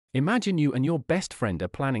Imagine you and your best friend are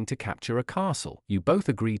planning to capture a castle. You both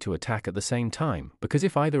agree to attack at the same time, because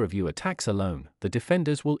if either of you attacks alone, the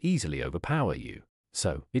defenders will easily overpower you.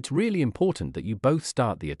 So, it's really important that you both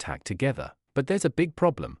start the attack together. But there's a big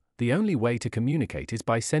problem. The only way to communicate is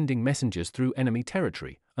by sending messengers through enemy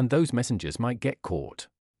territory, and those messengers might get caught.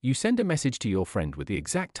 You send a message to your friend with the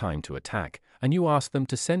exact time to attack, and you ask them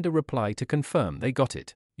to send a reply to confirm they got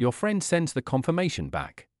it. Your friend sends the confirmation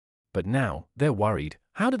back. But now, they're worried.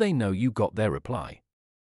 How do they know you got their reply?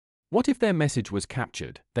 What if their message was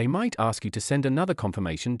captured? They might ask you to send another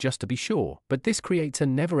confirmation just to be sure, but this creates a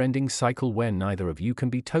never-ending cycle where neither of you can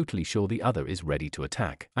be totally sure the other is ready to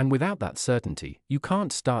attack. And without that certainty, you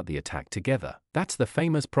can't start the attack together. That's the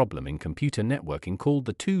famous problem in computer networking called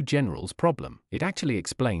the two generals problem. It actually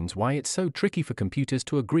explains why it's so tricky for computers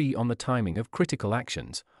to agree on the timing of critical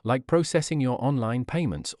actions, like processing your online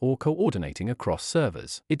payments or coordinating across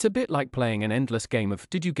servers. It's a bit like playing an endless game of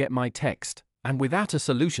 "Did you get my text?" And without a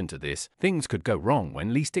solution to this, things could go wrong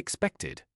when least expected.